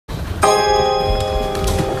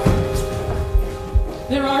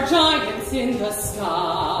are giants in the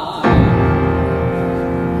sky.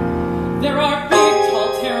 There are big,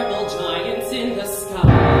 tall, terrible giants in the sky.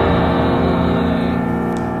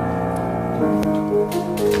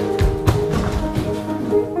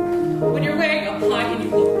 When you're way up high and you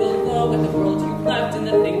look below at the world you've left and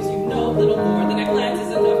the things you know, little more than a glance is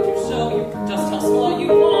enough to show you just how small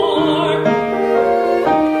you are. When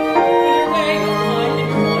you're way up high and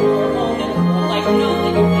you're on your own and the world like no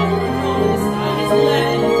that you've never known, and the sky is lit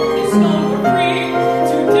and the earth is stone, you're free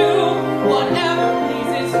to do whatever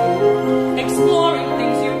pleases you, exploring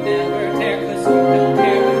things you never dare, 'cause you don't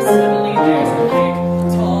care when suddenly there's a big,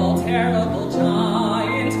 tall, terrible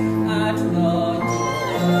giant at the door.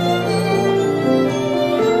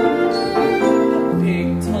 A big,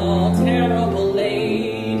 tall, terrible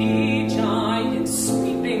lady giant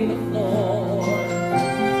sweeping the floor.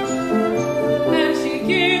 And she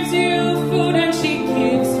gives you food and she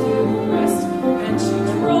gives you rest, and she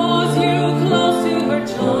draws you close to her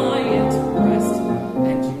giant breast,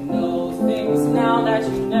 and you know things now that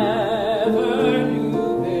you never knew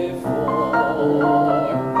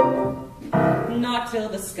before. Not till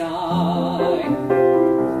the sky.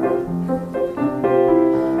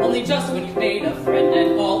 Only just when you've made a friend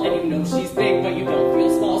and all, and you know she's big but you don't feel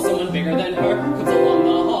small, someone bigger than her comes along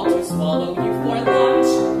the hall to swallow you for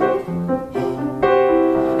lunch.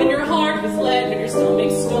 And your heart is lead and your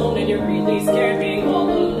stomach's stone, and you're really scared being all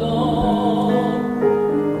alone.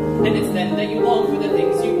 And it's then that you long for the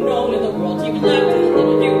things you've known and the world you've left and the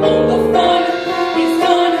little you own. The fun is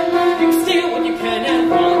done. You steal what you can and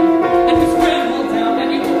run, and you scramble down and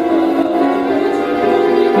you don't know the world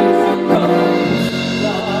you know you go.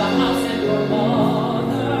 The house and your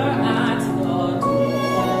mother at the door.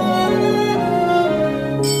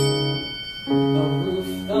 The roof,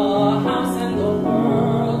 the house, and the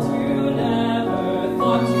world you never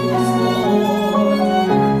thought to explore.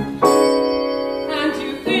 And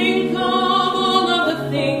you think of all of the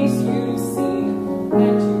things you've seen,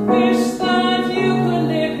 and you wish that you could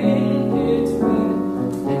live in between.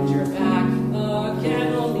 And you're back again,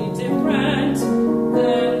 only different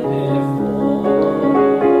than before.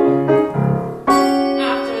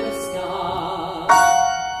 After the sky,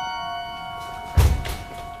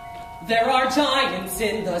 there are giants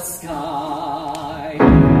in the sky.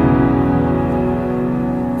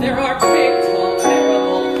 There are big